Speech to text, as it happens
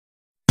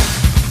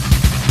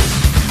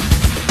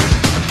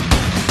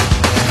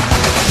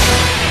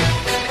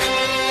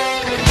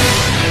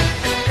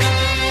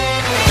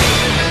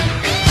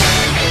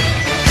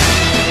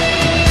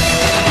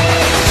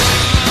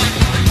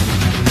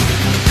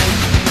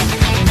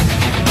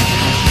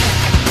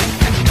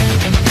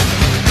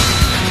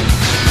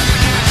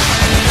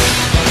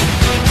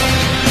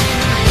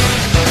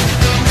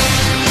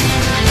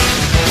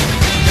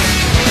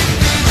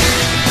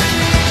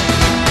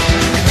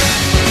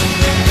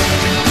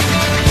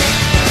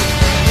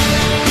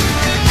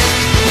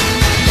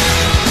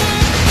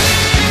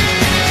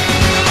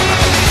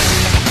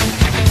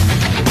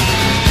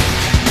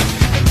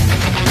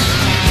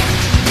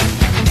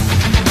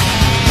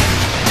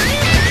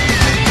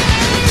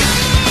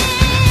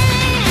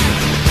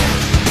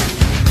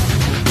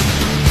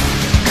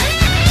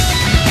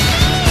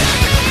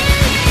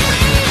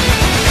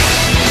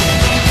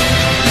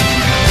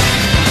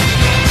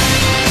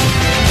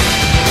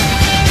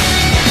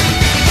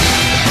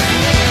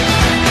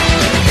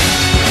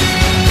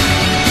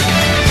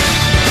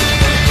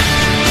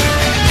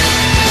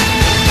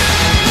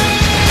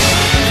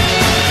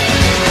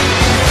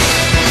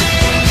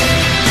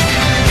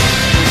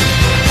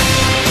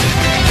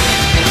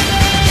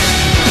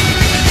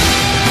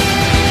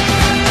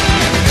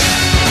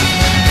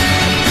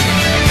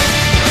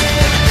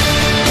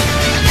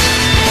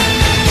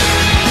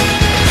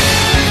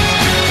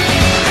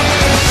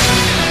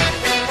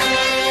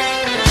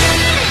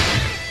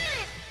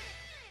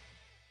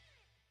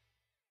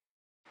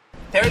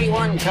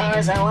31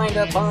 cars are lined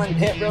up on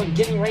pit road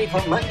getting ready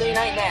for Monday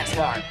Night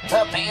NASCAR.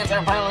 The fans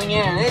are piling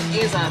in and it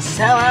is a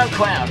sellout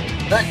crowd.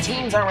 The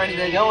teams are ready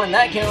to go and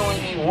that can only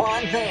mean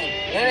one thing.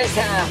 It is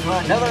time for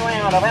another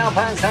round of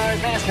Alpine Stars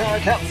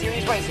NASCAR Cup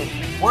Series racing.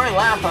 We're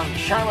live from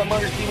Charlotte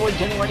Motor Speedway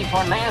getting ready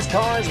for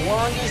NASCAR's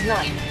longest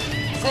night.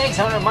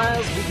 600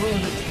 miles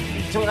between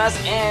us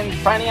and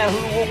finding out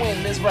who will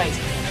win this race.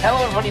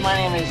 Hello everybody, my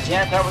name is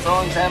Jeff Roberts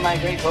alongside my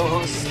great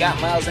co-hosts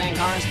Scott Miles and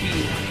Connor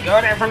Speed.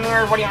 Good afternoon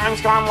everybody, I'm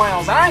Scott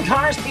Miles and I'm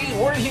Connor Speed.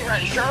 We're here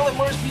at Charlotte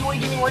Motor Speedway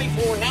getting ready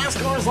for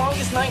NASCAR's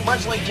longest night,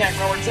 much like Jack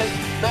Roberts said,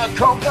 the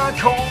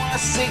Coca-Cola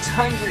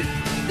 600.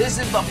 This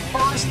is the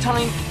first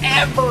time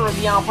ever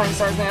the Alpine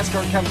Stars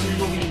NASCAR Cup Series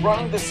will be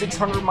running the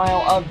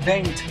 600-mile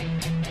event.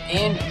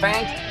 In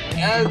fact,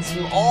 it's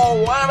a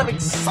lot of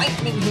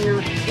excitement here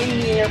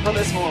in the air for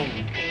this one.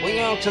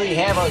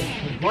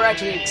 We're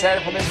actually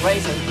excited for this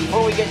race, and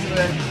before we get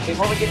to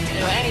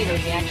any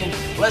of the action,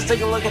 let's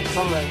take a look at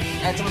some of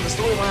the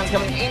storylines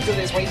coming into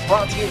this race,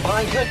 brought to you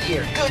by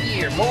Goodyear.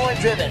 Goodyear, more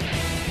driven.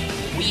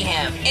 We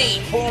have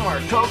 8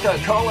 former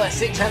Coca-Cola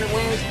 600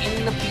 winners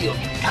in the field.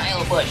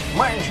 Kyle Busch,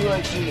 Martin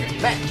Truex Jr.,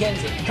 Matt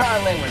Kenseth,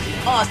 Carl Edwards,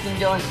 Austin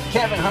Dillon,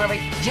 Kevin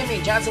Harvick,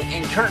 Jimmy Johnson,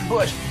 and Kurt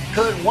Busch.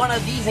 Could one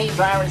of these 8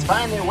 drivers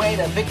find their way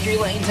to victory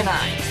lane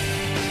tonight?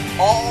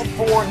 All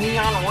 4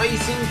 Neon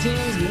Racing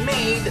teams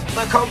made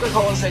the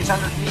Coca-Cola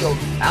 600 field.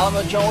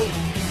 Alamo Joey,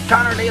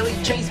 Connor Daly,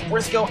 Chase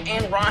Briscoe,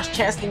 and Ross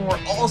Chastain were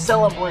all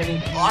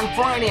celebrating on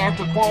Friday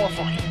after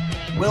qualifying.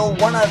 Will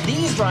one of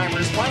these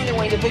drivers find their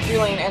way to victory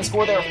lane and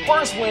score their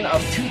first win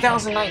of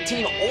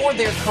 2019 or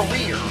their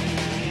career?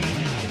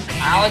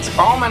 Alex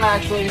Bowman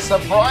actually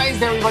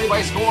surprised everybody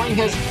by scoring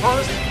his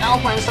first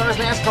Alpine Stars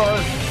NASCAR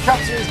Cup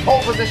Series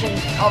pole position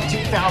of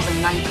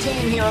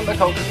 2019 here on the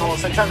Coca-Cola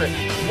 600.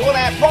 Will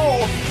that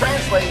pole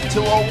translate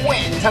to a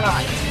win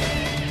tonight?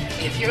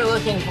 If you're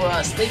looking for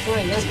a sleeper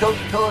in this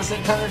Coca-Cola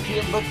 600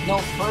 field, look no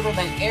further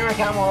than Eric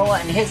Almirola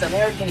and his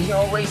American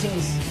Hero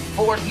Racing's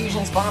Ford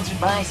Fusion sponsored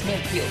by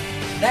Smithfield.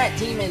 That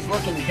team is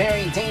looking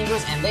very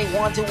dangerous and they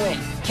want to win.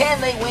 Can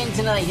they win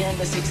tonight here in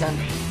the 600?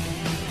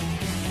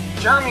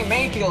 Jeremy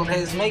Mayfield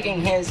is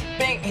making his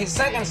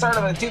second start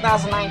of the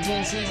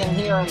 2019 season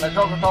here in the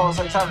Coca-Cola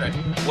 600.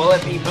 Will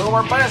it be boom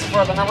or bust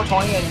for the number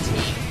 28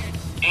 team?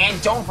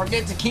 And don't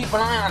forget to keep an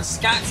eye on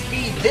Scott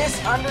Speed.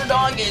 This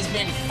underdog has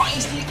been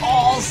feisty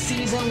all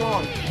season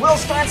long. Will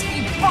Scott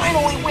Speed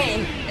finally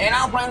win an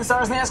Alpine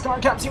Stars NASCAR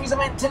Cup Series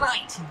event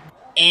tonight?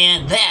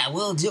 And that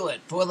will do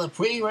it for the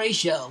pre-race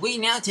show. We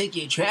now take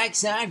you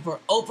trackside for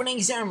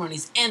opening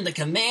ceremonies and the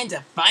command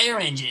to fire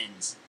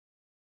engines.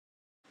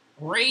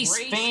 Race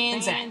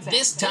fans, at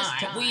this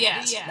time, we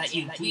ask that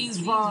you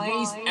please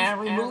rise and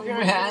remove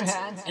your hats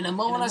in a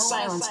moment of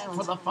silence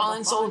for the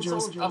fallen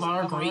soldiers of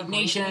our great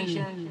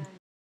nation.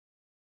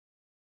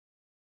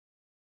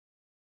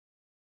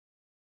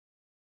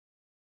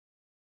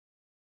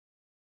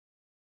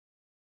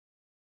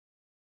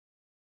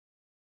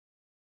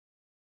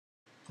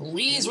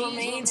 Please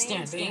remain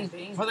standing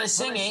for the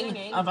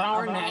singing of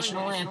our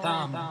national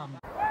anthem.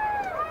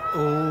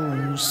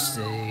 Oh,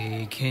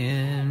 say,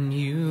 can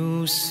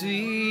you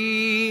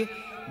see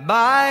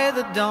by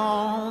the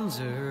dawn's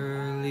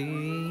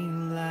early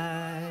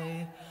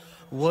light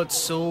what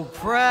so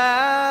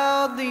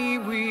proudly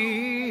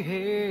we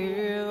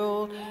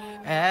hailed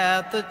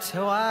at the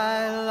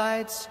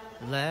twilight's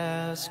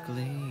last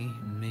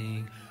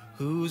gleaming,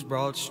 whose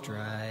broad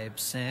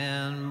stripes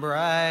and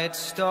bright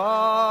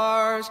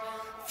stars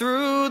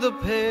through the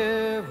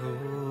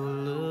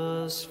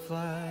perilous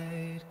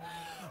fight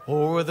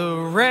o'er the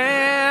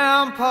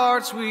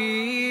ramparts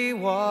we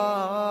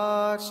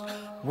watched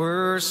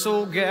were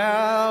so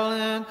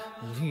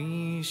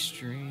gallantly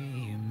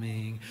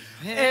streaming,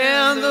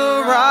 and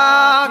the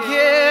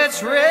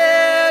rocket's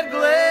red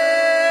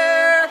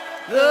glare,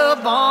 the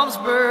bombs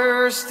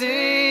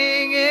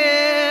bursting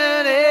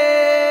in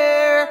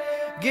air,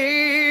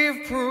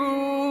 gave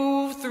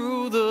proof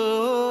through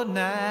the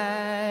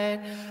night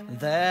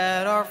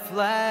that our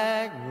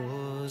flag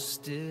was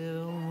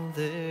still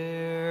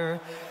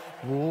there.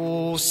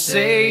 Oh,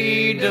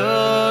 say,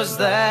 does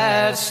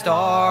that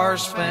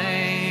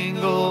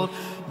star-spangled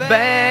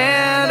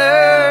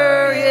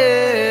banner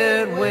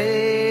yet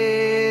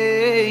wave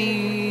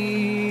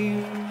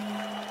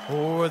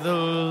o'er the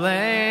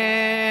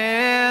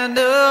land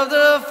of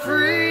the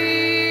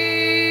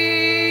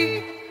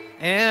free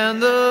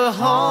and the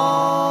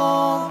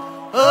home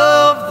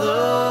of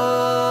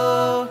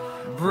the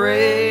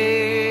brave?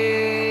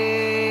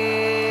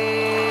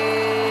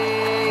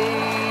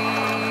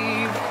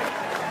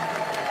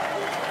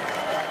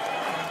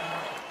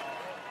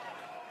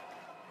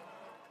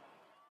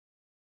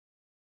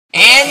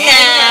 And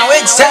now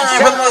it's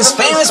time for the most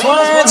famous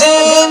words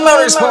in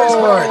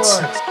motorsports.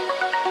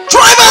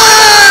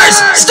 Drivers,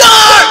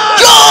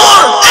 start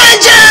your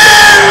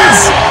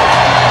engines!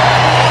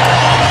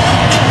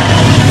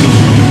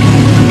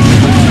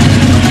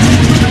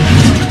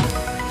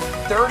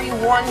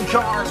 31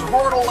 cars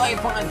roar to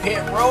life on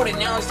pit road, and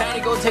now it's time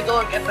to go take a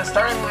look at the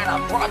starting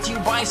lineup, brought to you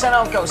by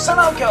Sunoco.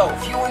 Sunoco,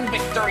 fueling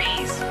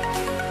victories.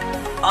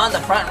 On the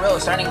front row,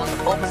 starting on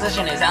the pole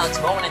position, is Alex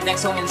Bowman, and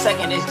next to him in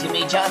second is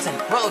Jimmy Johnson.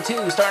 Row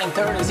 2, starting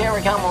third is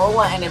Eric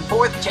Almirola, and in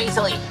fourth, Chase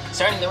Hilly.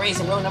 Starting the race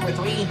in row number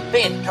 3,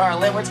 5th,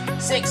 Carl Edwards,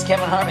 6th,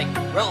 Kevin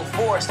Harvick. Row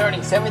 4,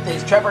 starting 7th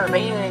is Trevor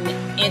Bain,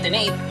 and in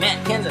 8th,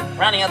 Matt Kenseth.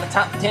 Rounding out the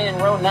top 10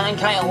 in row 9,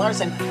 Kyle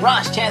Larson.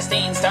 Ross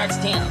Chastain starts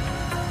 10th.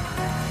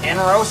 In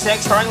row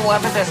 6, starting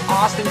 11th is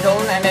Austin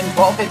Dillon, and in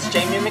 12th it's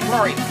Jamie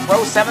McMurray.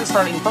 Row 7,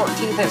 starting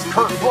 13th is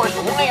Kurt Busch.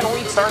 Ryan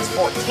Reed starts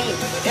 14th.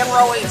 In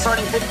row 8,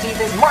 starting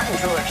 15th is Martin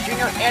Truex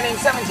Jr., and in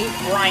 17th,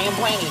 Ryan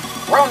Blaney.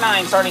 Row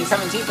 9, starting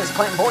 17th is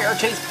Clinton Boyer.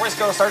 Chase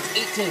Briscoe starts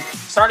 18th.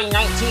 Starting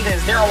 19th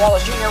is Darrell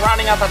Wallace Jr.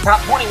 Rounding out the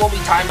top 20 will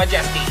be Ty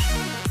Majeski.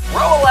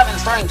 Row 11,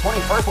 starting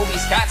 21st will be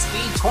Scott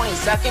Speed.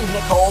 22nd,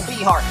 Nicole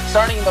Behar.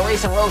 Starting the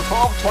race in row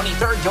 12,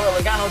 23rd, Joey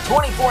Logano.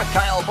 24th,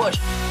 Kyle Busch.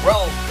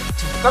 Row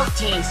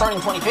 13, starting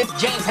 25th,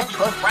 James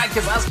Hinchcliffe. Brad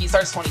Keselowski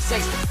starts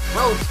 26th.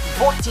 Row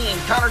 14,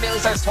 Connor Daly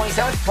starts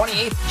 27th.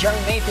 28th,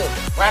 Jeremy Mayfield.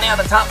 Rounding out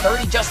the top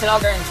 30, Justin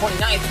Allgaier in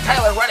 29th.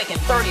 Tyler Reddick in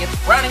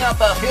 30th. Rounding out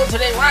the field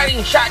today,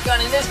 riding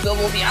shotgun in this field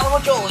will be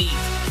Alan Jolie.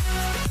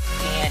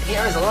 And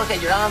here is a look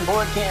at your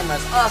onboard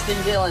cameras. Austin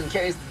Dillon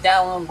carries the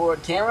Dow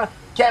onboard camera.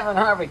 Kevin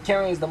Harvick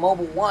carries the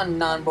Mobile One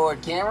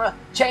onboard camera.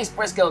 Chase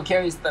Briscoe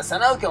carries the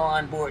Sunoco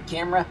onboard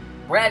camera.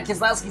 Brad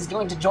Keselowski is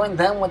going to join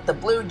them with the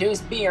Blue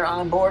Deuce Beer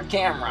onboard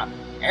camera.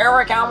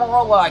 Eric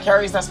Almirola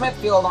carries the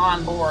Smithfield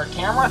onboard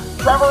camera.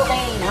 Trevor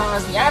Bain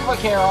has the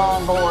Advocare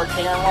onboard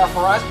camera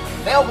for us.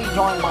 They'll be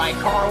joined by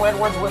Carl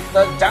Edwards with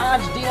the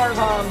Dodge Dealers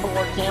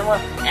onboard camera.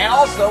 And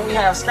also we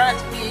have Scott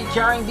Speed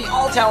carrying the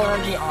Altel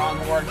Energy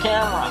onboard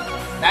camera.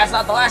 That's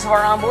not the last of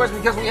our onboards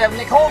because we have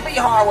Nicole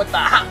Behar with the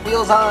Hot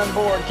Wheels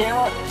onboard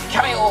camera.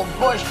 Kyle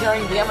Busch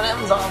carrying the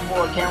M&M's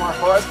onboard camera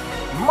for us.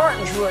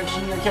 Martin Truex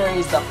Jr.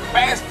 carries the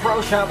Bass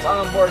Pro Shops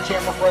onboard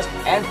camera for us.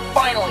 And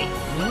finally,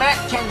 Matt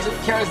Kenseth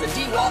carries the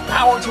DeWalt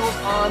Power Tools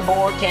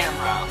onboard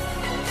camera.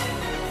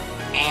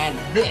 And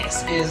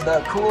this is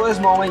the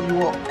coolest moment you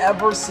will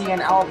ever see in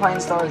Alpine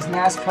Stars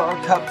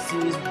NASCAR Cup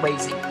Series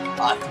racing.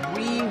 A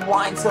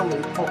 3-wide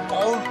salute for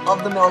all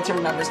of the military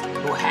members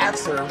who have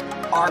served,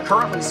 are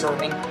currently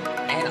serving,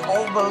 and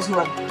all those who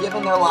have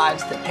given their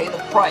lives to pay the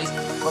price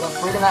for the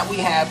freedom that we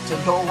have to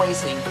go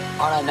racing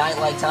on a night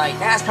like tonight.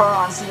 NASCAR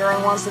on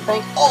CRN wants to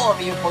thank all of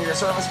you for your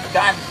service.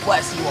 God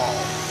bless you all.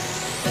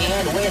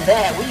 And with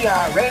that, we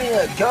are ready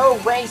to go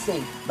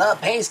racing. The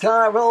pace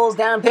car rolls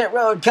down pit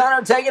road. Connor,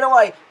 take it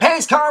away.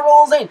 Pace car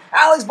rolls in.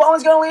 Alex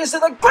Bowman's going to lead us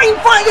to the green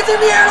flag. It's in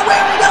the air, and away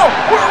we go.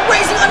 We're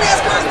racing on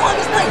NASCAR's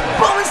longest lane.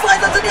 Bowman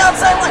slides up to the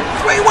outside line.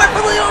 3 wide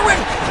for the lead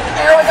already.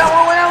 There we go.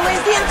 Rolling out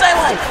leads the inside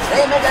line.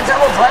 They make a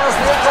double trial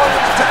snake going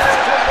to turn out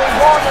 3. They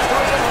roll to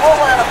 3 and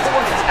roll out of 4.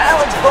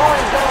 Alex Bowman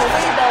is going to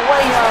lead the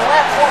way here on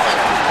lap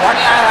 1. 29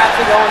 laps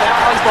to go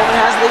now. Alex Bowman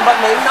has the lead, but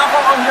maybe not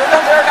for long. Here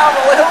comes Eric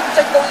Almirola. He'll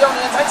take the lead on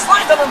the inside.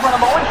 Slides up in front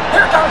of Bowman.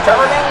 Here comes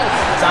Trevor Bain.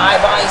 Side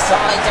by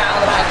side down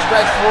the back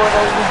stretch for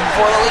the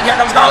lead. Here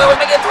comes Carl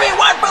Edwards making 3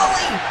 wide for the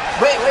lead.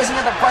 Great racing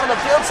at the front of the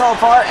field so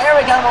far.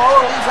 Eric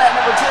Almirola leads lap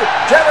number 2.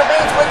 Trevor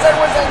Bain splits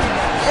Edwards and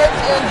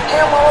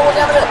Almirola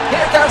down the middle.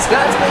 Here comes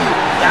Scott Speed.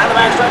 Down the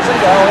back stretch they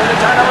go. Into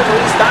turn number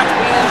 3. Scott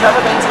Speed and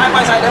Trevor Bain side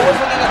by side. Edwards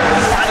looking at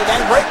 3 line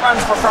again. Great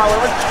runs for Carl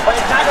Edwards, but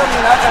it's not going to be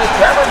enough as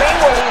Trevor Bain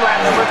will lead lap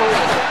number 3.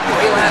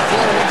 3 laps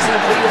in, and we've seen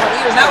 3 different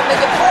leaders. Now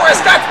make it 4 as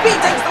Scott Speed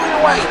takes the lead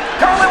away.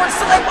 Carl Edwards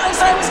side by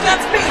side with Scott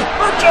Speed.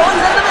 But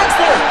Joey's in the mix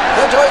there.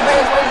 But Joey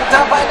Bain's winning the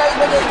top 5. Now he's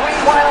making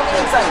 3 wide on the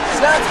inside.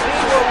 Scott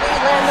Speed will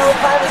lead lap number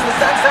 5 as the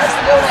sun starts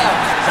to go down.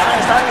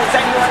 Starting the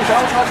second run,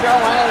 Charles, North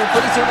Carolina, and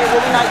pretty soon it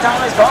will be nighttime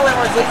as Carl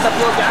Edwards leads the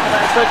field down the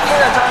back stretch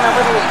into turn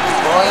number 3.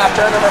 Rolling off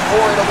turn number 4,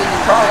 it'll be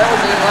Carl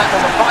Edwards leading lap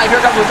number 5. Here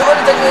comes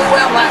Jordan taking it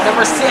away on lap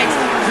number 6.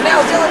 Now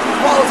Dillon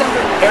follows him.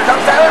 Here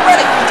comes Tyler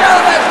Reddick.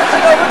 Tyler Reddick will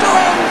take over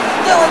Dillon.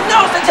 Dillon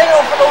knows to take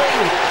over for the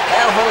lead.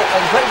 A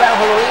great battle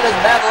for the lead as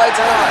the battle lights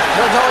are on.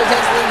 Jordan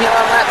takes the lead here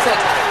on lap 6.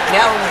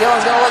 Now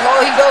Dillon's going to look low.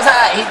 He goes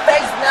high. He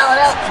fakes now and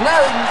out. Now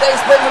they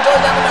split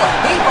Jordan down the middle.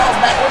 He falls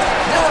backwards.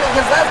 Dillon and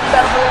Keselowski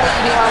battle for the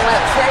lead here on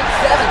lap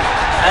 7.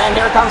 And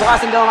here comes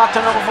Austin Dillon off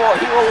turn number 4.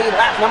 He will lead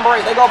lap number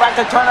 8. They go back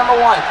to turn number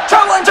 1.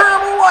 Trouble in turn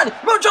number 1.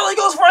 Mugello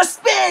goes for a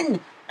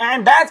spin.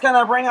 And that's going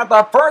to bring out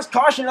the first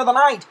caution of the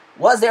night.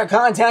 Was there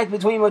contact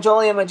between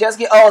Mugello and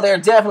Majeski? Oh, there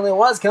definitely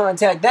was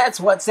contact. That's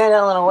what sent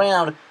Ellen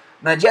around.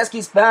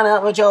 Majeski spun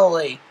out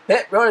Mugello.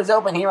 Pit road is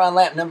open here on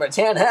lap number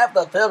 10. Half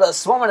the field is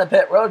swarming to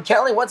pit road.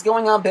 Kelly, what's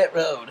going on pit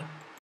road?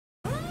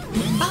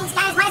 Thanks,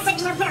 guys. My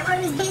section of pit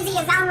road is busy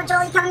as Alan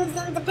Majoli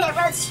comes into pit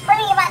road,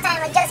 sprinting about time.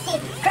 Majeski,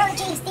 crew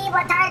chief Steve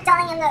Lattard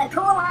telling him to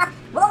cool off.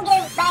 We'll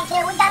get back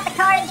here. We got the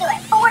car to do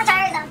it. 4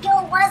 tires on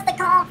fuel was the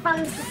call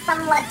from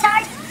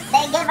Lattard.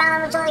 They give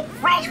Alan Majoli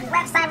fresh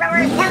left-side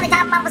rubber. Now they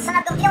top him up with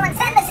Sunoco fuel and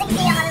send the 60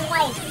 on his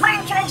way.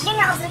 Martin Truex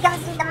Jr. also comes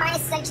into the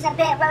minus section of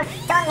pit road,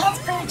 telling his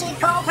crew chief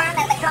Cole Brown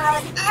that the car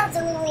was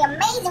absolutely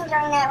amazing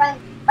during that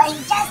run. But he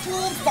just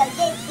needs to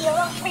be a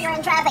little freer in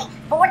traffic.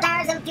 4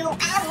 tires and fuel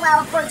as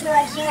well for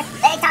Truex Jr.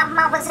 They top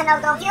him off with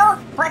Sunoco fuel,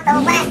 put the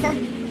last of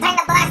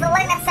the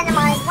leg and send him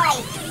on his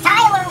way.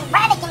 Tyler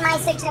Reddick in my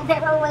section of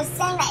pit road was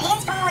saying that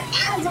his car was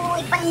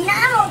absolutely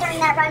phenomenal during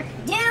that run.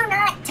 Do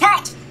not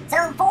touch So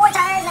 4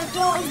 tires and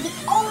fuel is the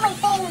only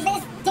thing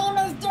this team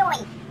is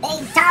doing. They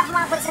top him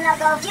off with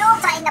Sunoco fuel,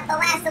 tighten up the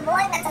last of the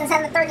lights, and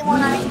send the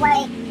 31 on his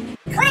way.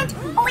 Clint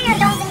Boyer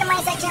comes into my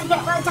section of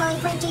pit road telling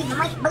crew chief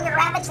Mike Booger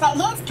Ravage that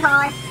his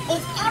car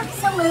is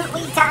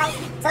absolutely tight.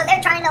 So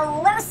they're trying to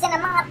loosen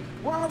him up.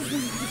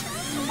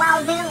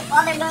 While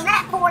they're doing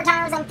that, 4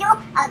 tires and fuel,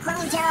 a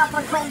clean tear off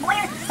for Clint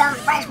Boyer, some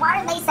fresh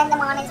water, they send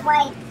him on his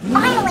way.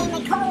 Finally,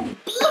 Nicole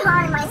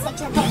Behar in my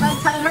section of pit road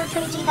telling her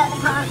crew chief that the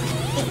car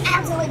is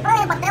absolutely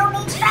brilliant, but they'll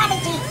need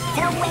strategy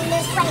to win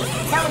this race.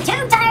 So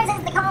 2 tires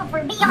is the call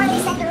for Behar, they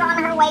send her on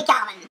her way,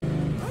 Calvin.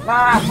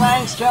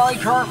 Thanks, Kelly.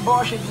 Kurt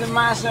Busch is in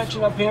my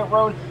section of pit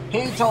road.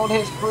 He told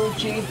his crew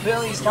chief,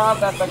 Billy Scott,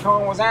 that the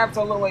car was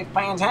absolutely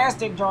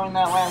fantastic during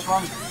that last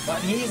run,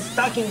 but he's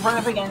stuck in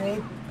traffic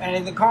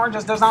and the car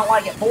just does not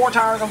like it. 4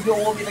 tires and fuel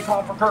will be the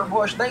call for Kurt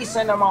Busch. They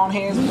send him on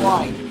his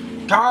way.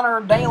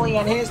 Connor Daly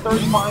and his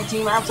 35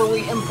 team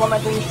absolutely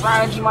implementing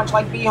strategy much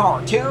like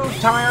Behar. 2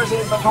 tires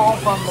is the call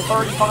from the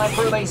 35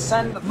 crew. They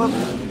send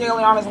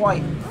Daly on his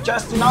way.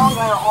 Justin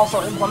Allgaier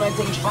also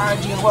implementing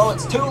strategy as well.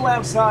 It's 2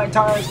 left side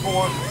tires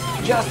for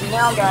Justin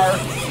Allgaier,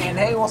 and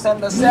they will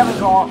send the 7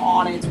 car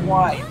on its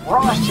way.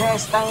 Ross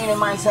Chastain in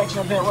my section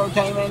of pit road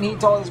came in. He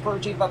told his crew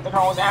chief that the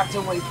car was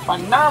absolutely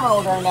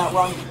phenomenal during that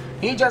run.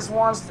 He just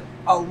wants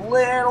a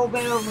little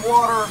bit of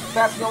water.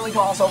 That's the only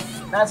call, so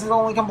that's his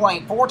only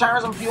complaint. 4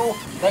 tires and fuel.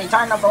 They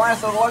tighten up the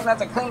last of the lug.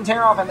 That's a clean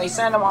tear off, and they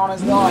send him on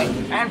his way.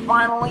 And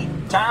finally,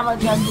 Tom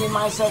Majeski in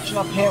my section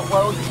of pit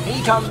road.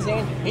 He comes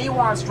in. He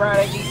wants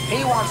strategy.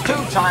 He wants 2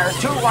 tires.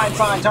 2 right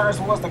side tires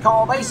was the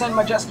call. They send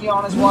Majeski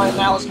on his way.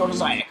 Now let's go to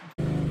Zach.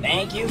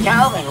 Thank you,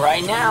 Calvin.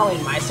 Right now,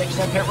 in my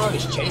section of pit road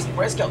is Chase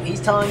Briscoe. He's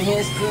telling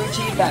his crew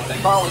chief that the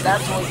car was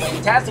absolutely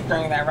fantastic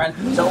during that run,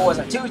 so it was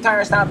a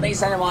 2-tire stop. They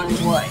sent him on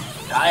his way.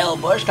 Kyle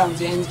Busch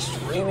comes in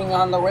screaming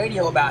on the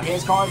radio about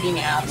his car being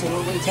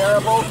absolutely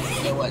terrible.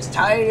 It was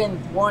tight in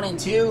 1 and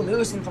 2,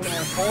 loose in 3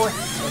 and 4,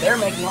 so they're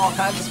making all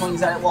kinds of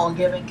swings at it while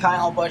giving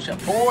Kyle Busch a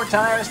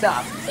 4-tire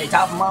stop. They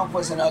top him off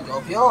with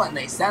Sunoco fuel, and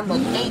they send the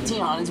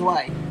 18 on his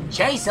way.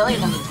 Chase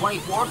Elliott in the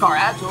 24 car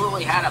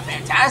absolutely had a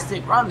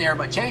fantastic run there,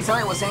 but Chase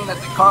Elliott was saying that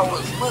the car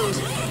was loose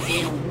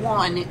in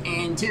 1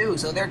 and 2,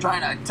 so they're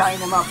trying to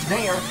tighten him up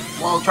there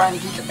while trying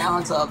to keep the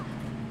balance of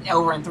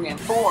over in 3 and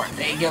 4.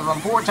 They give him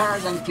 4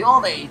 tires and fuel.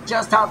 They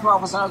just top him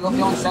off with Sunoco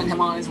fuel and send him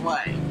on his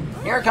way.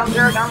 Here comes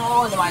Eric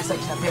Almirola into my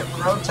section of pit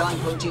road, telling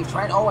crew chief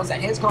Trent Owens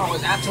that his car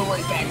was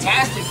absolutely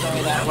fantastic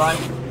during that run.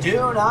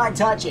 Do not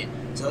touch it.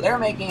 So they're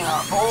making a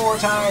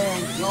 4-tire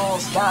and fuel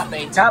stop.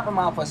 They top him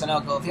off with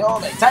Sunoco fuel.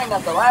 They tighten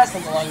up the last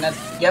of the lug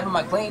nuts, give him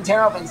a clean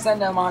tear off, and send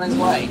him on his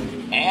way.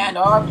 And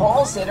our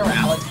pole sitter,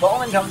 Alex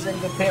Bowman, comes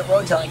into pit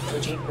road, telling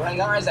crew chief Greg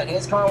Irons that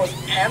his car was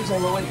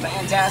absolutely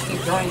fantastic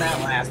during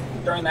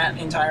that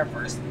entire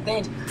first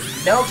stint.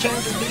 No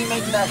changes being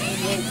made to that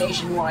 88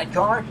 Nationwide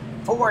car.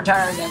 4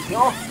 tires and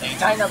fuel. They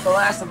tighten up the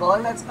last of the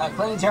lug nuts, a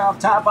clean tear off,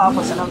 top off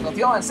with Sunoco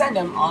fuel, and send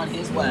him on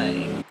his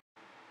way.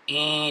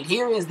 And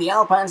here is the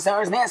Alpine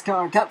Stars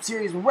NASCAR Cup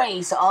Series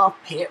race off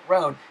pit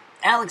road.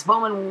 Alex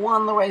Bowman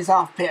won the race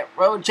off pit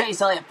road.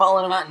 Chase Elliott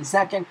followed him out in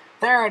 2nd.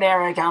 3rd,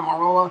 Eric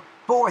Almirola.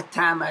 4th,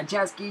 Tom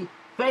Majeski.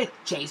 5th,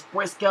 Chase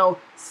Briscoe.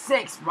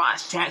 6th,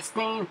 Ross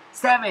Chastain.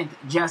 7th,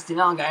 Justin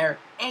Allgaier.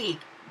 8th,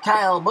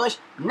 Kyle Busch.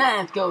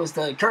 9th goes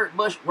to Kurt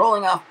Busch.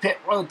 Rolling off pit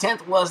road.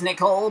 10th was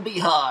Nicole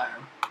Behar.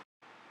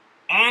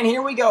 And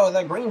here we go.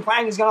 The green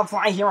flag is going to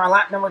fly here on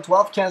lap number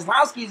 12.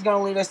 Keselowski is going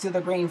to lead us to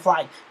the green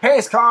flag.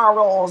 His car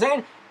rolls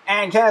in,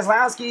 and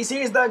Keselowski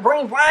sees the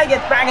green flag.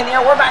 Gets back in the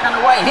air. We're back on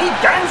the way. He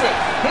guns it.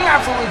 He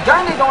absolutely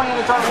gunned it going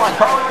into turn 1.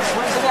 Carter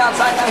swings to the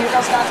outside. Now here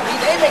comes Scott Speed.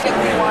 They make it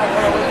green wide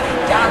early.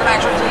 Down the back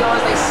stretch he goes.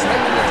 They slip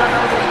into turn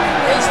number 3.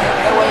 They slip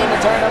their way into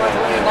turn number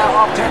 3.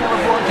 Now off turn number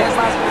 4.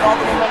 Keselowski with all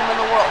the momentum in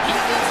the world. He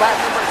leads lap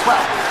number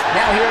 12.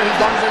 Now here he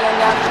comes again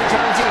down to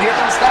turn 2. Here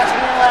comes Scott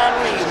Speed and Ryan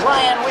Reed.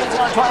 Ryan Reed's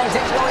going to try and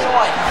take the lead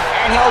away.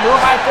 And he'll do it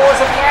by force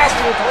if he has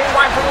to. 3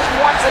 wide for lead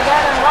once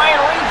again, and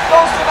Ryan Reed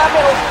goes to the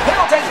middle.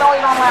 He'll take the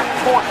lead on lap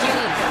 14.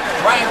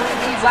 Ryan Reed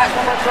leads lap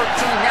number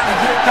 13. Now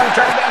here comes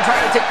Turn Band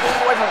trying to take the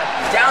lead away from him.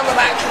 Down the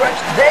back stretch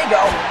they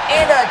go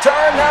into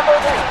turn number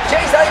 3.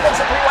 Chase Elliott makes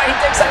it 3 wide. He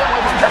takes 2nd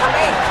away from Trevor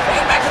May.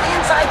 Bang back to the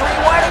inside,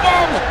 3 wide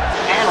again.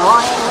 And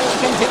Ryan Reed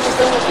continues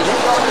to lead. They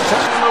go into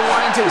turn number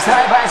 1 and 2.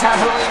 Side by side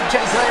for the lead.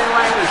 Chase Elliott and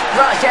Ryan Reed.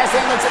 Ross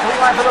Chastain makes it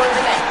 3 wide for the lead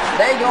again.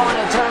 They go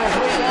into turn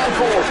 3 and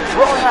 4.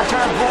 Rolling on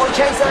turn 4.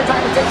 Chase Elliott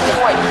trying to take the lead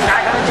away.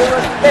 Not going to do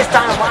it this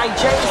time by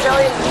Chase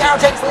Elliott. Now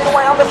takes the lead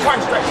away on the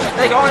front stretch.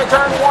 They go into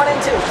turn 1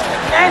 and 2.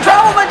 And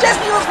trouble,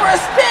 Majeski goes for a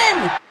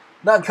spin.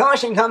 The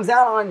caution comes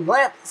out on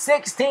lap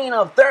 16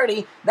 of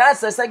 30.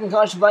 That's the second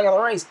caution flag of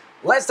the race.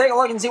 Let's take a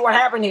look and see what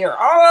happened here.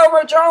 All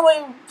over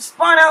Charlie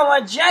spun out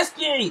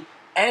Majeski.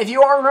 And if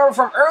you all remember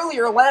from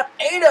earlier, lap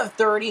 8 of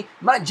 30,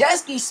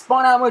 Majeski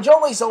spun out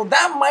Majoli, so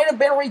that might have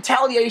been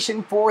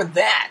retaliation for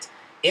that.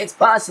 It's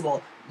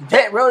possible.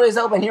 Pit road is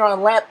open here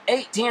on lap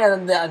 18,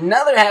 and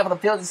another half of the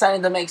field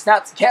decided to make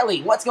stops.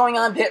 Kelly, what's going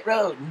on pit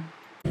road?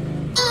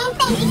 And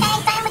thank you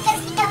guys, Tom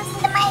Majeski comes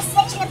into my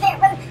section of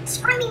pit road,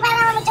 screaming right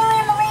out on the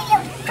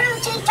radio. Crew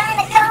chief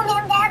trying to calm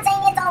him down,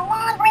 saying it's a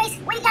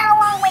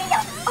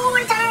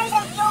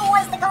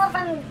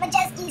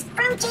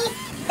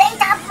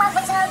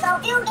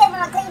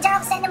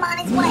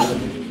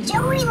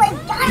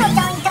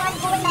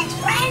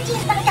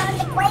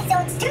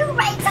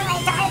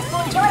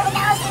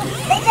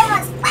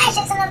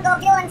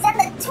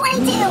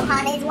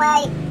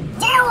way.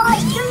 Darrell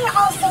Wallace Jr.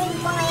 also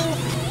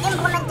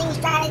implementing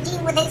strategy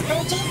with his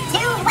crew chief.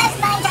 2 left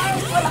side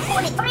tires for the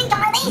 43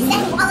 car. They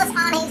send Wallace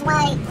on his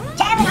way.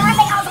 Kevin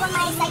Harvick also in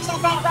my section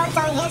of pit road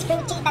telling his crew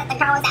chief that the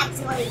car was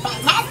absolutely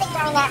fantastic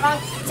during that run.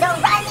 So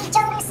Rodney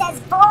Childers says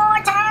 4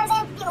 tires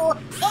and fuel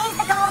is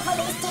the call for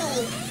this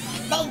team.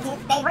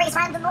 They race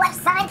right to the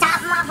left side,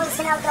 top him off with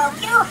Sunoco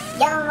fuel,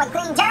 give him a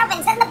clean tariff,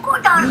 and send the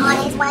 4 car on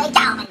his way.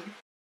 Calvin.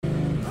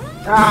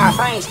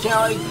 Thanks,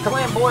 Kelly.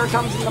 Clint Boyer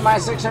comes into my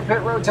section of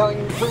pit road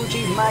telling crew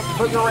chief Mike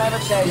Booger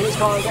Ravitch that his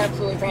car was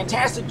absolutely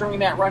fantastic during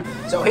that run,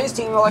 so his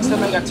team elects to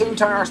make a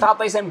 2-tire stop.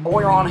 They send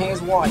Boyer on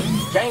his way.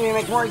 Jamie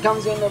McMurray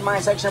comes into my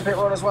section of pit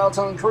road as well,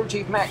 telling crew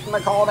chief Matt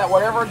McCall that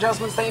whatever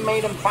adjustments they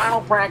made in final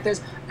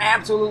practice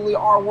absolutely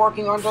are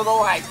working under the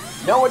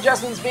lights. No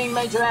adjustments being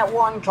made to that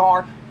one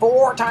car.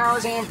 4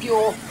 tires and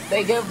fuel.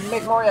 They give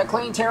McMurray a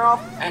clean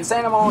tear-off and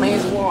send him on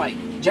his way.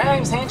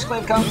 James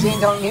Hinchcliffe comes in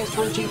telling his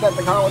crew chief that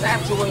the car was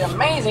absolutely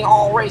amazing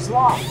all race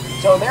long.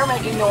 So they're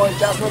making no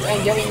adjustments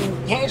and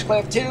giving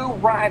Hinchcliffe 2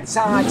 right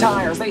side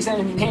tires. They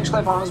send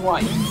Hinchcliffe on his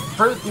way.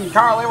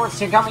 Carl Edwards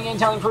coming in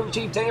telling crew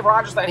chief Dave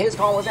Rogers that his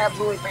car was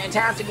absolutely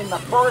fantastic in the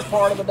first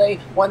part of the day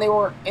when they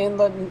were in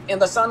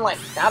the sunlight.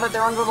 Now that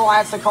they're under the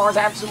lights, the car is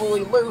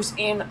absolutely loose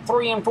in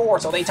 3 and 4.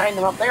 So they tighten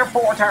them up. Their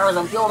 4 tires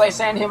and fuel. They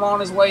send him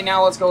on his way.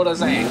 Now let's go to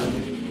Zach.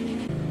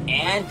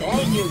 And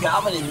thank you,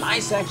 Calvin. In my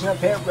section of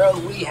pit road,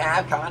 we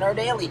have Connor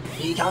Daly.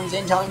 He comes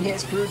in telling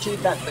his crew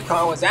chief that the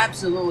car was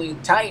absolutely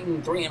tight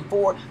in 3 and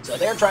 4, so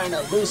they're trying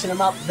to loosen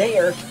him up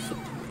there.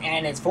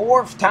 And it's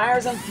 4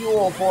 tires and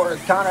fuel for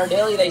Connor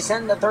Daly. They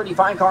send the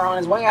 35 car on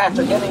his way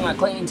after giving him a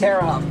clean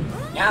tear-off.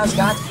 Now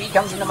Scott Speed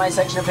comes into my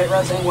section of pit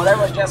road saying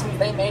whatever adjustments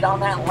they made on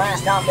that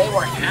last stop, they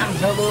were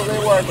absolutely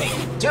working.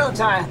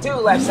 2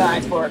 left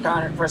sides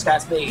for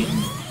Scott Speed.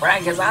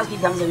 Brad Keselowski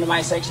comes into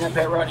my section of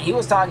pit road, and he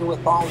was talking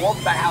with Paul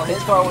Wolf about how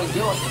his car was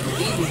doing.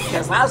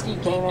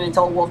 Keselowski came in and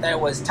told Wolf that it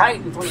was tight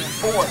in 3 and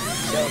 4,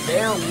 so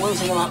they're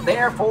loosening him up.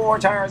 Their 4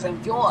 tires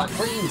and fuel, a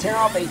clean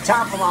tear-off. They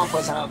top him off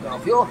with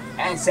Sunoco fuel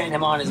and send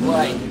him on his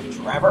way.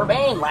 Trevor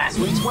Bayne, last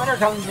week's winner,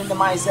 comes into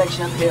my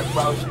section of pit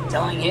road,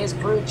 telling his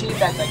crew chief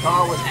that the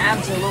car was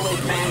absolutely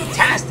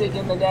fantastic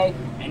in the day,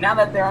 and now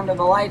that they're under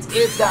the lights,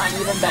 it's gotten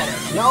even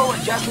better. No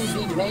adjustments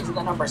being made to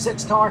the number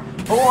 6 car,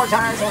 4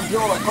 tires and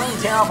fuel, a clean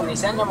tear-off, and they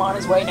send him on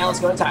his way. Now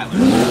let's go to Tyler.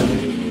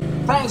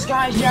 Thanks,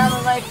 guys.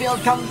 Jeremy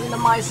Mayfield comes into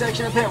my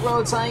section of pit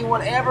road saying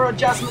whatever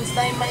adjustments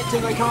they made to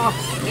the car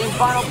in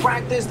final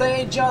practice,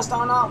 they just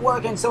are not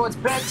working. So it's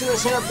back to the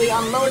setup they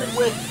unloaded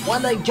with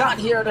when they got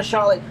here to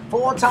Charlotte.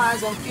 4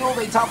 tires and fuel.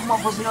 They top them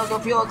up with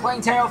Sunoco fuel, a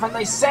clean tear-off, and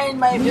they send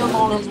Mayfield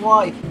on his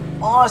way.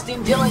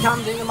 Austin Dillon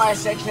comes into my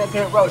section of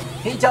pit road.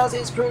 He tells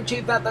his crew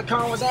chief that the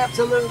car was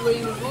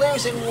absolutely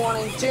loose in 1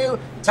 and 2,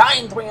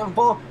 tight in 3 and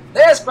 4.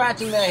 They're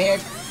scratching their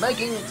heads,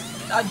 making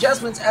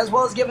adjustments as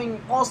well as giving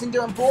Austin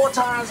Dillon 4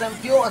 tires and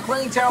fuel, a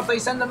clean tear-off. They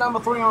send the number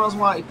 3 on his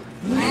way.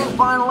 And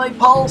finally,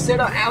 pole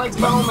sitter Alex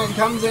Bowman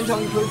comes in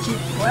telling crew chief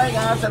Greg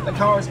Ives that the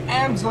car is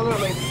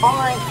absolutely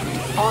fine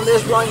on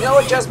this run. No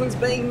adjustments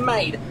being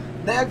made.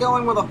 They're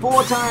going with a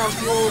 4 tire and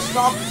fuel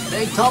stop.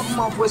 They top him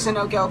off with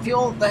Sunoco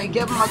fuel. They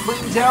give him a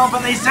clean tear-off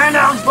and they send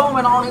Alex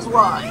Bowman on his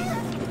way.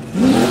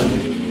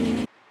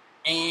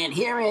 And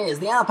here is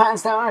the Alpine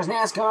Stars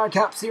NASCAR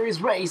Cup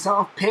Series race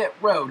off pit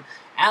road.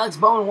 Alex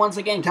Bowman once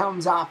again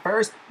comes off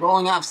first,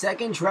 rolling off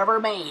second, Trevor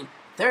Bayne.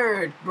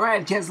 Third,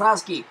 Brad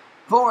Keselowski.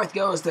 Fourth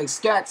goes to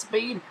Scott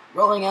Speed.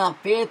 Rolling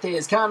off fifth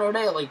is Connor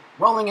Daly.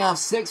 Rolling off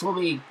sixth will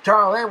be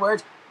Carl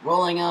Edwards.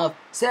 Rolling off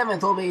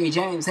seventh will be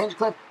James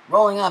Hinchcliffe.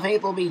 Rolling off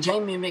eighth will be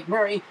Jamie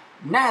McMurray.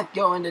 Ninth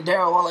going to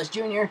Darrell Wallace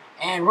Jr.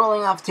 And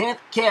rolling off 10th,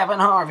 Kevin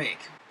Harvick.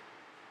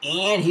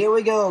 And here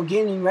we go,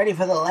 getting ready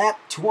for the lap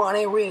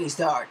 20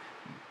 restart.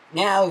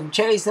 Now,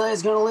 Chase Hill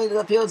is going to lead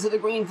the field to the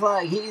green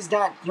flag. He's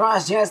got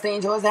Ross Chastain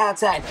to his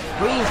outside.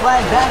 Green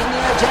flag back in the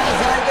air. Chase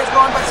Hill gets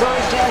going, but so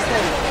is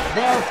Chastain.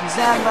 They're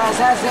side by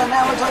side. So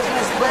now we're just going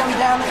to split him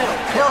down the middle.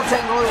 He'll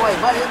take the away,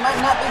 but it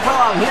might not be for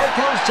long. Here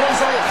comes Chase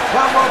Hill.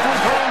 Combo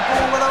through playing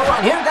full with a run.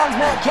 Here comes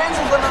Matt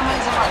Kenseth with an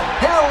amazing run.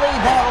 He'll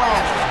lead that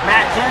lap.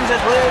 Matt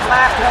Kenseth leads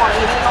lap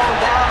 20. They go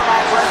down the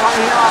back right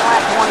here on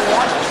lap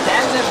 21.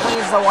 Kenseth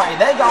leads the way.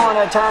 They go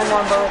into turn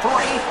number 3.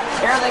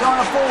 Here they go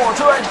to 4.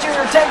 Truex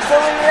Jr. takes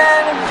the lead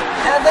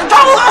and then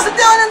Carl Austin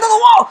Dillon into the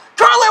wall.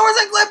 Carl Edwards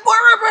and Cliff Boy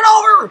rip it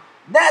over.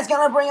 That's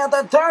going to bring out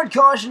the 3rd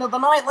caution of the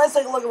night. Let's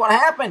take a look at what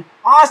happened.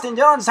 Austin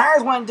Dillon's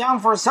tires went down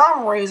for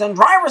some reason.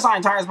 Driver's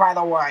side tires, by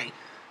the way.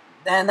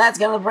 And that's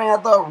going to bring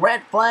out the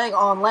red flag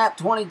on lap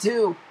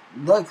 22.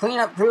 The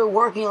cleanup crew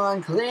working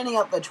on cleaning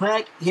up the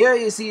track. Here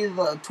you see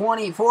the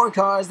 24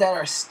 cars that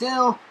are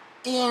still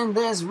in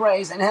this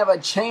race and have a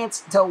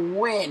chance to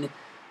win.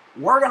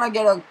 We're going to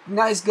get a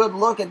nice good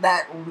look at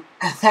the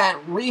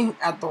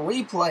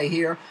replay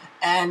here.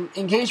 And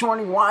in case you're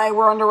wondering why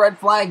we're under red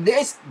flag,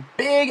 this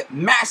big,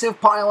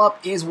 massive pileup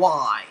is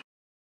why.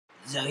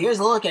 So here's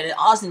a look at it.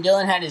 Austin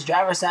Dillon had his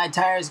driver's side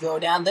tires go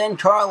down. Then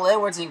Carl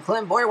Edwards and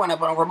Clint Boyer went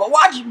up and over. But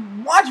watch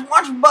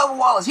Bubba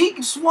Wallace. He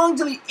swung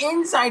to the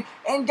inside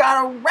and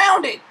got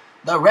around it.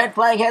 The red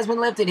flag has been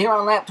lifted here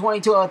on lap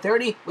 22 of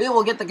 30. We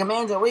will get the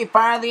command to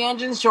refire the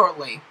engines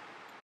shortly.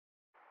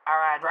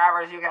 Alright,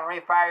 drivers, you can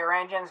refire your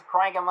engines.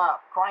 Crank them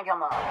up. Crank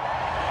them up.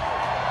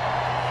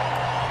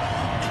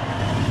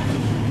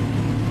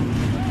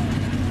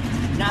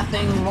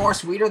 Nothing more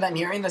sweeter than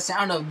hearing the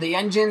sound of the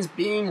engines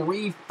being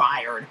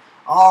refired.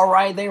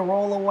 Alright, they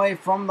roll away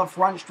from the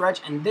front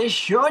stretch, and this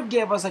should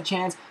give us a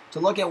chance to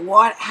look at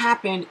what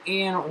happened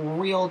in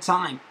real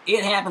time.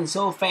 It happened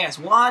so fast.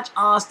 Watch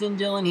Austin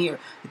Dillon here.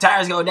 The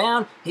tires go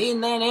down,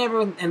 and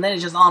then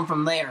it's just on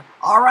from there.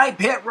 Alright,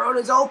 pit road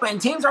is open.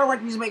 Teams are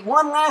looking to make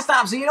one last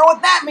stop, so you know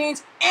what that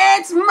means?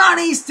 It's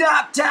money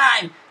stop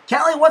time!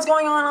 Kelly, what's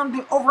going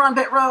on over on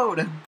pit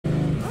road?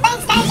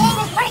 Thanks, guys.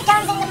 James Britt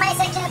comes into my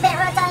section of pit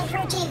road telling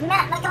crew chief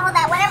Matt McCall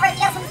that whatever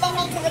adjustments they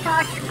make to the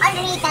car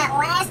underneath that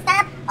last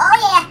stop, oh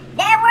yeah,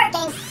 they're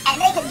working, and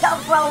they could go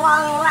for a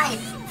long run.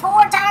 4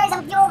 tires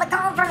and fuel, the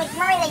call from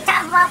McMurray. They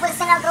top him off with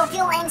Sunoco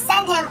fuel and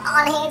send him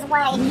on his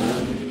way.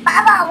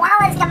 Bubba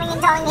Wallace coming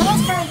in telling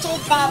his crew chief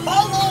that they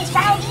need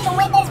strategy to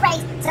win this race.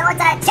 So it's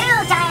a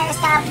 2-tire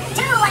stop,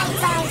 2 light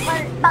signs for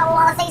Bubba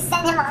Wallace. They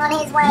send him on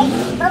his way.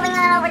 Moving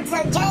on over to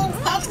James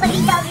Hedgeland.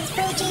 He tells his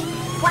crew chief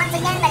once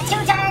again that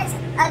 2-tire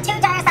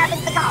stop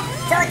is the call.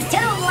 So it's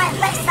 2 left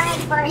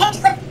signs for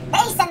Hedgeland.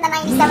 They send the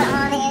 97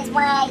 on his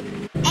way.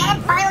 And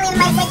finally in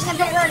my section of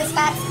pit road is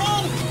Scott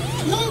Speed.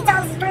 He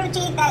tells his crew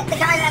chief that the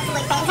car is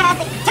absolutely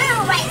fantastic. 2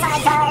 right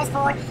side tires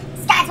for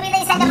Scott Speed.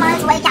 They send him on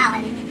his way,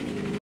 Calvin.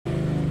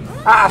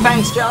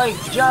 Thanks, Jelly.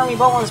 Jeremy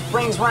Bowens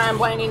brings Ryan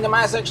Blaney into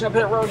my section of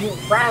pit road.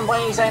 Ryan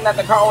Blaney saying that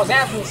the car was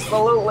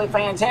absolutely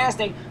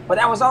fantastic, but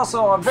that was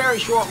also a very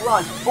short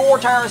run. 4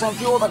 tires and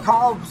fuel the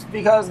call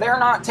because they're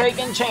not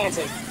taking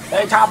chances.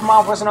 They top him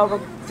off with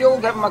Sunoco fuel,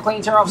 give him a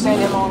clean tear off,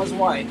 send him on his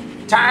way.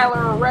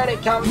 Tyler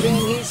Reddick comes in.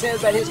 He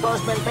says that his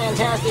car's been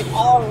fantastic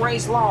all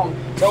race long.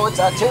 So it's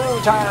a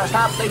 2-tire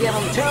stop. They give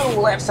him 2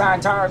 left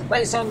side tires.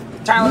 They send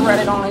Tyler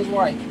Reddick on his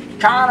way.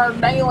 Connor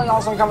Daly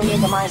also coming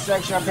into my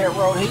section of pit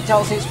road. He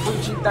tells his crew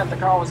chief that the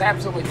car was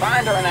absolutely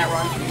fine during that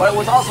run, but it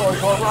was also a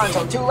short run,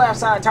 so 2 left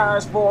side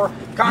tires for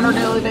Connor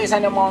Daly. They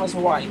send him on his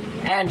way.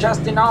 And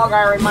Justin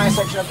Allgaier in my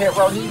section of pit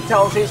road, he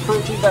tells his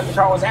crew chief that the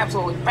car was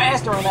absolutely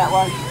fast during that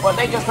run, but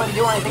they just couldn't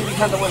do anything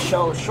because it was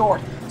so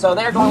short. So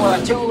they're going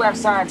with a 2 left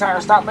side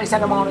tire stop. They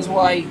send him on his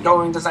way,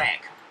 going to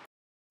Zach.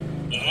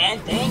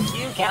 And thank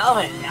you,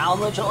 Calvin. Now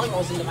Majoli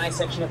goes into my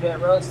section of pit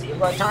road. Steve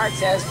Letard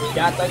says, we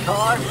got the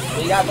car,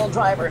 we got the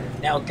driver.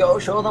 Now go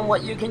show them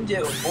what you can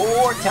do.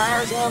 4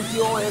 tires and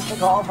fuel is the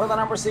call for the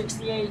number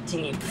 68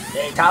 team.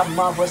 They top him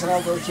off with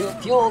Sunoco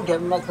fuel,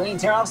 give him a clean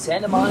tear off,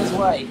 send him on his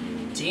way.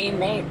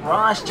 Teammate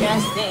Ross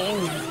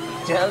Chastain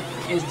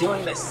is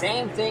doing the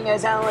same thing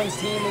as Alan's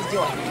team is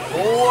doing.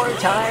 4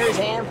 tires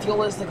and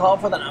fuel is the call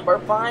for the number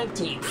 5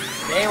 team.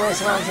 They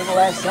race around to the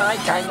left side,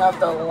 tighten up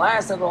the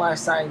last of the left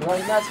side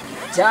running nuts,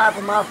 top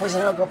him off with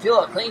Sunoco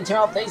fuel, a clean tear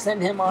off, they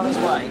send him on his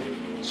way.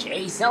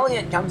 Chase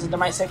Elliott comes into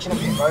my section of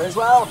pit road as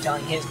well,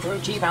 telling his crew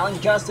chief Alan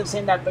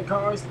Gustafson that the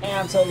car is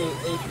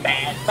absolutely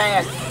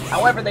fast.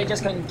 However, they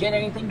just couldn't get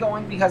anything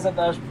going because of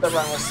the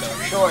run was so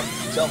short.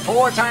 So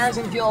 4 tires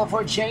and fuel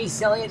for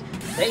Chase Elliott.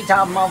 They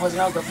top him off with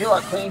Sunoco fuel,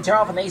 a clean tear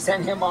off, and they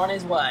send him on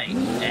his way.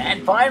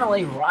 And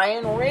finally,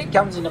 Ryan Reed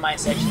comes into my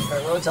section of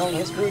pit road, telling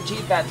his crew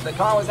chief that the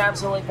car was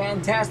absolutely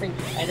fantastic,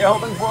 and they're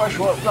hoping for a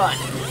short run.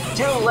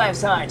 2 left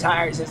side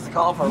tires is the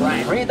call for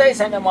Ryan Reed. They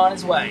send him on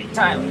his way.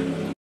 Tyler.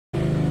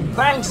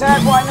 Thanks,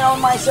 Zach. Right now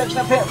in my section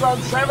of pit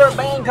road, Trevor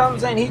Bain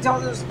comes in. He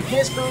tells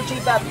his crew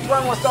chief that the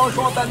run was so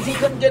short that he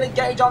couldn't get a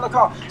gauge on the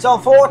car. So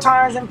 4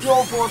 tires and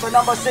fuel for the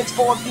number 6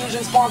 Ford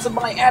Fusion, sponsored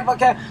by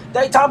Advocate.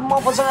 They top him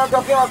off with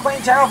Sunoco fuel, a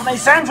clean tear off, and they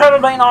send Trevor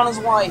Bain on his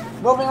way.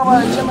 Moving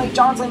over to Jimmy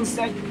Johnson's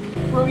pit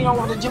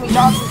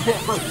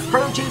crew.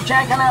 Crew chief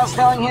Jack Canals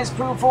telling his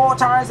crew 4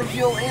 tires and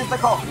fuel is the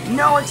call.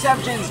 No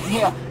exceptions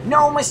here,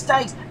 no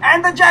mistakes.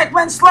 And the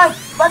Jackman slip.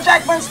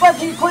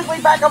 He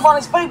quickly back up on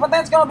his feet, but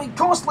that's going to be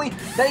costly.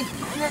 They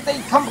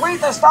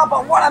complete the stop,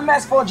 but what a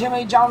mess for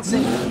Jimmy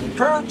Johnson.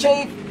 Crew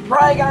chief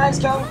Craig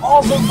Einscombe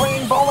also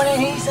bringing Bowman in.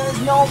 He says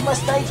no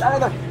mistakes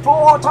either.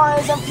 4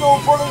 tires and fuel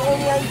for the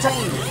 88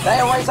 team.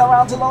 They race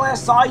around to the left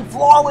side,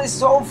 flawless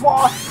so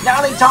far.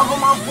 Now they top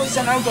him up with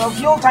Sunoco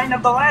fuel, tighten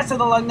up the last of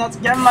the lug nuts,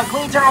 give him a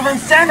clean tear off, and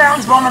send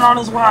Alex Bowman on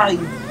his way.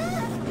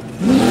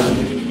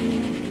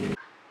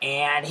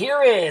 And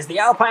here is the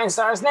Alpine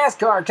Stars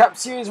NASCAR Cup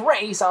Series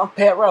race off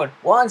pit road.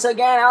 Once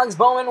again, Alex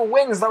Bowman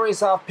wins the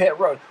race off pit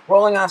road.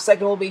 Rolling off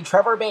second will be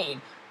Trevor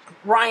Bain.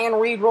 Ryan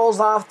Reed rolls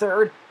off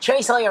third.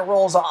 Chase Elliott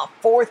rolls off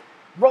fourth.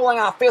 Rolling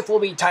off fifth will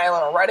be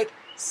Tyler Reddick.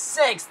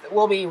 Sixth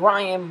will be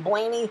Ryan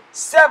Blaney.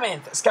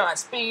 Seventh, Scott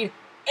Speed.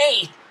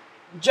 Eighth,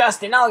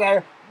 Justin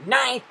Allgaier.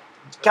 Ninth,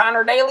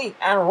 Connor Daly.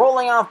 And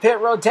rolling off pit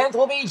road 10th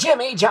will be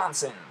Jimmy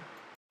Johnson.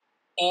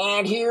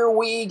 And here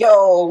we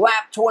go.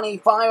 Lap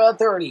 25 of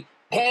 30.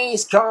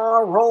 Pace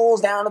car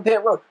rolls down the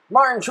pit road.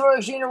 Martin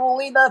Truex Jr. will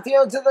lead the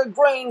field to the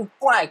green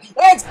flag.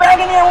 It's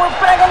back in the air. We're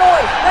back on the way.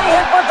 They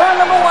hit for turn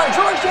number 1.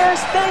 Truex Jr.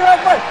 staying right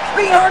front.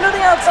 Hard to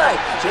the outside.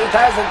 She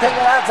tries to take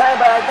it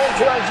outside, but I think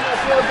Truex Jr.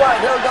 feels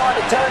right. He'll go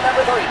into turn number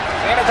 3.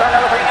 Into turn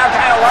number 3 now.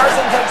 Kyle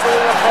Larson takes the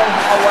lead from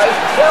away.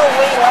 He'll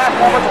lead lap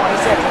number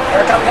 26.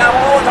 Here comes Kyle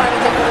Busch trying to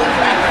take the lead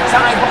back.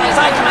 Side by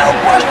side. Kyle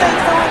Busch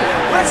takes the lead.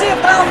 Let's see if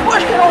Kyle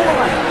Busch can hold the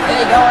line.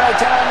 They go into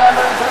turn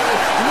number 3.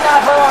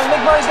 Not for long.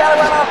 Mick Murray's got to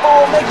run off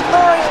full. Mick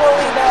Murray will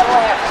lead that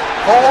lap.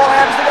 4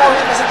 laps to go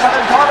here. The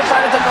 600 car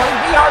trying to take the lead.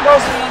 Bihar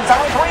goes to the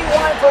inside. 3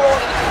 wide for the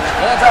lead.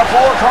 It's a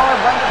 4-car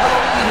blanket for the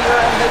lead here,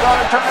 and they go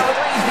to turn number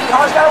 3.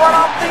 Bihar's got to run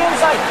off the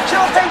inside.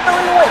 She'll take the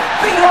lead away.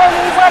 Bihar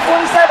leads lap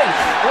 27.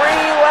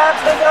 3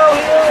 laps to go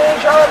here in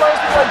Charlotte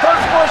Motorsports.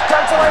 Kurt Busch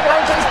tucks away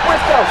behind Chase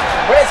Briscoe.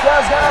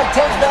 Briscoe's going to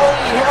take the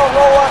lead. He'll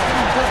roll up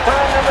to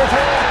turn number 3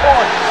 and 4.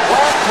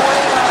 Lap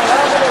 29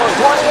 out the door.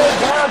 28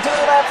 down, 2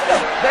 laps to go.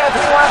 They're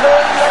 3 wide for the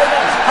lead yet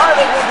again.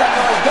 Harvick will take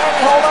the lead.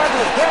 Danny, hold on to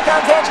it. Here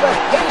comes Hitchcock.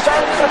 He's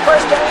trying to be the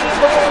first Canadian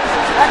to win.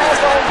 And that's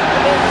going to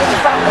be in the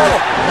front level.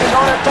 He's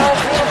going to turn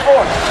 3 and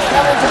 4.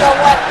 Coming to the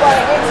left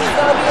flank. It's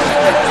going to be in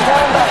here this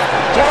time, but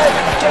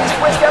Chase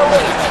Briscoe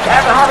leads.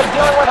 Kevin Harvick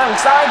dealing with him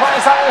side by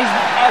side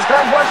as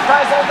Kurt Busch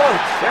tries to go.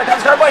 Here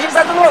comes Kurt Busch. He's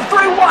at the middle.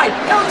 3 wide.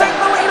 He'll take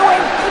the lead away.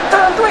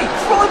 Turn 3.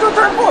 Rolling through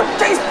turn 4.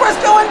 Chase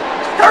Briscoe and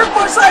Kurt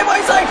Busch side by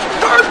side.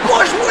 Kurt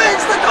Busch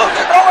wins the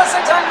Coca-Cola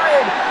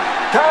 600.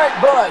 Kurt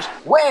Busch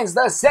wins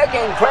the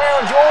second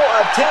crown jewel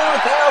of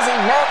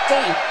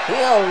 2019.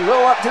 He'll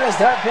roll up to the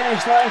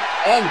start-finish line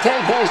and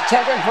take his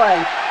checkered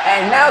flag.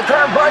 And now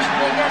Kurt Busch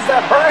begins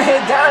to burn it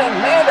down, and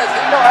man, does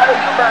he know how to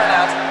do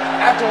burnouts.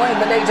 After winning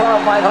the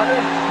Daytona 500,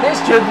 this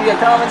should be a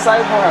common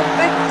sight for a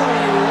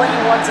victory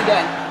lane once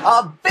again.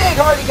 A big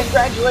hearty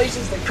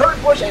congratulations to Kurt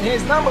Busch and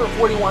his number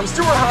 41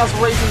 Stewart-Haas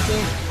Racing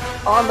Team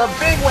on the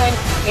big win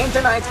in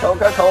tonight's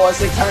Coca-Cola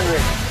 600.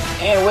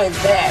 And with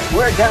that,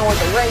 we're done with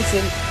the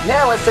racing.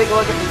 Now let's take a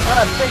look at the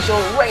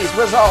unofficial race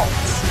results.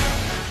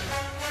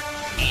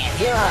 And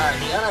here are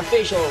the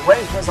unofficial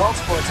race results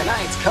for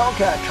tonight's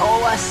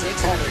Coca-Cola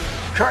 600.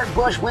 Kurt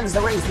Busch wins the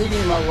race, leading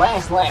the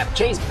last lap.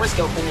 Chase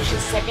Briscoe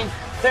finishes 2nd.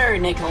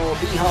 3rd, Nicole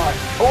Bihar.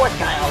 4th,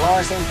 Kyle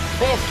Larson.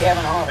 5th,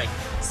 Kevin Harvick.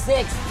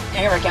 6th,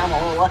 Eric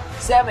Almirola.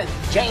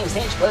 7th, James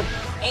Hinchcliffe.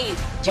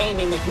 8th,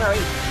 Jamie McMurray.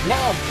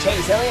 9th,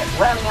 Chase Elliott.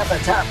 Rounding out the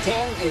top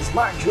 10 is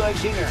Martin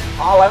Truex Jr.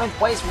 11th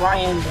place,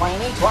 Ryan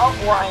Blaney.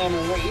 12th, Ryan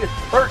Reed.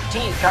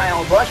 13th,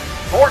 Kyle Busch.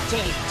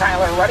 14th,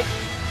 Tyler Reddick.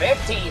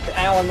 15th,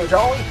 Alan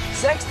Majoli.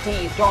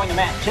 16th, going to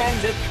Matt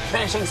Kenseth.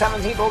 Finishing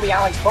 17th will be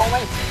Alex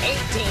Bowman.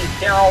 18th,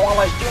 Darrell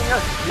Wallace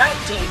Jr.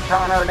 19th,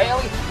 Connor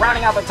Daly.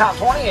 Rounding out the top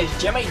 20 is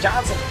Jimmy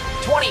Johnson.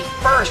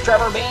 21st,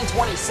 Trevor Bayne.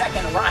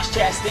 22nd, Ross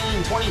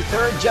Chastain.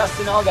 23rd,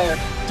 Justin Allgaier.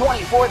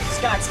 24th,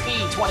 Scott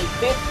Speed.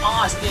 25th,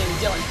 Austin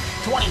Dillon.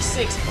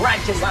 26th, Brad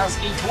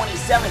Keselowski.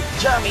 27th,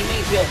 Jeremy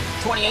Mayfield.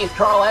 28th,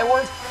 Carl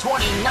Edwards.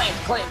 29th,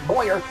 Clint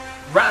Boyer.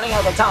 Rounding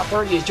out the top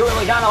 30 is Joey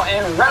Logano,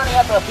 and rounding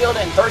out the field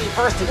in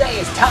 31st today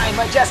is Ty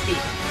Majeski.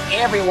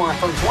 Everyone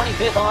from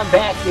 25th on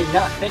back did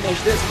not finish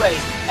this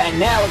race. And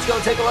now let's go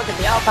take a look at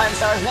the Alpine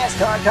Stars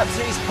NASCAR Cup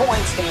Series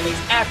point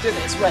standings after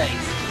this race.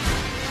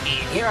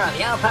 And here are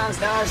the Alpine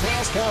Stars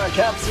NASCAR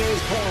Cup Series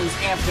points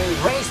after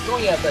race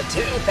 3 of the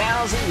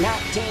 2019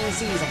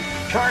 season.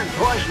 Kurt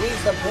Busch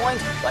leads the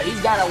points, but he's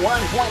got a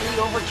 1-point lead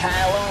over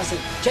Kyle Larson.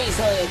 Chase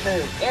Elliott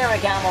 3rd,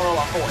 Eric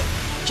Almirola 4th.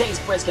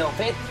 Chase Briscoe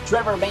 5th,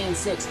 Trevor Bayne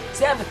 6th,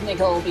 7th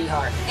Nicole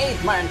Bihar,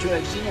 8th Martin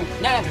Truex Jr.,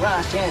 9th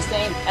Ross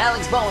Chastain,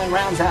 Alex Bowman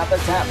rounds out the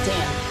top 10.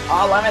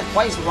 11th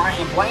place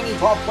Ryan Blaney,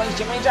 12th place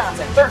Jimmy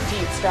Johnson,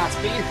 13th Scott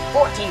Speed,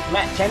 14th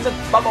Matt Kenseth,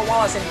 Bubba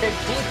Wallace in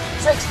 15th,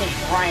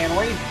 16th Ryan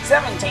Reed,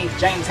 17th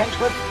James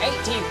Hinchcliffe,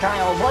 18th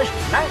Kyle Busch,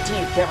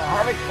 19th Kevin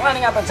Harvick,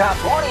 rounding out the top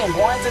 20 in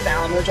points is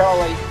Alan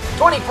Majoli.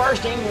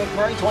 21st, Jamie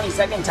McMurray.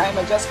 22nd, Ty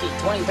Majeski.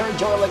 23rd,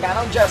 Joey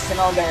Logano. Justin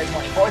Allgaier,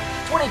 24th.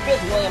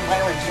 25th, William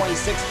Byron.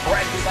 26th,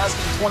 Brad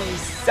Keselowski.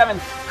 27th,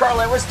 Carl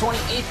Edwards.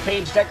 28th,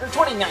 Paige Decker.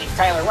 29th,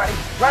 Tyler Reddick.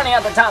 Rounding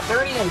out the top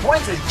 30 in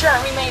points is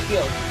Jeremy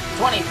Mayfield.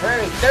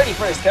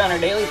 31st, Connor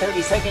Daly.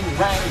 32nd,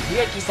 Ryan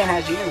Ricky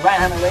Stenhouse Jr.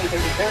 Ryan Hunter Ray,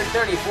 33rd.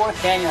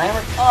 34th, Daniel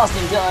Hammer.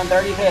 Austin Dillon,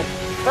 35th.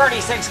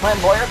 36th,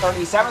 Clint Boyer.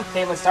 37th,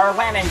 David Starr.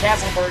 Landon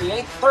Cassidy,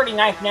 38th.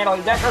 39th,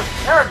 Natalie Decker.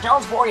 Eric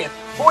Jones, 40th.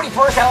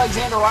 41st,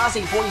 Alexander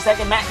Rossi.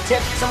 42nd, Matt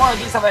Tipp. Simona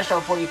Di Silvestro,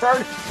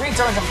 43rd. Reed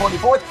Sorensen,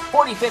 44th.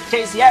 45th,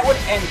 Casey Atwood.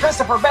 And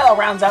Christopher Bell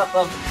rounds out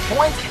the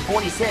points at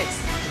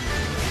 46th.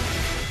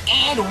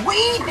 And we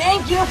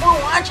thank you for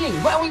watching.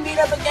 When we meet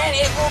up again,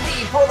 it will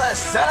be for the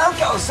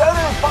Sunoco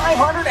Southern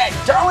 500 at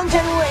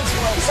Darlington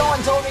Raceway. So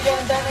until we get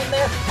done in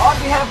there, on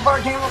behalf of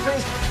our camera crews,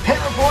 pit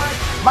reporters,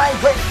 my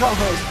great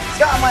co-hosts,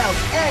 Scott Miles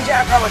and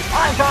Jack Roberts,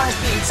 I'm Connor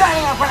Speed,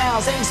 signing off for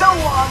now, saying so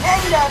long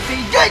and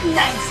happy good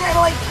night,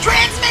 satellite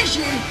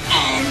transmission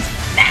ends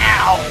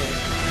now.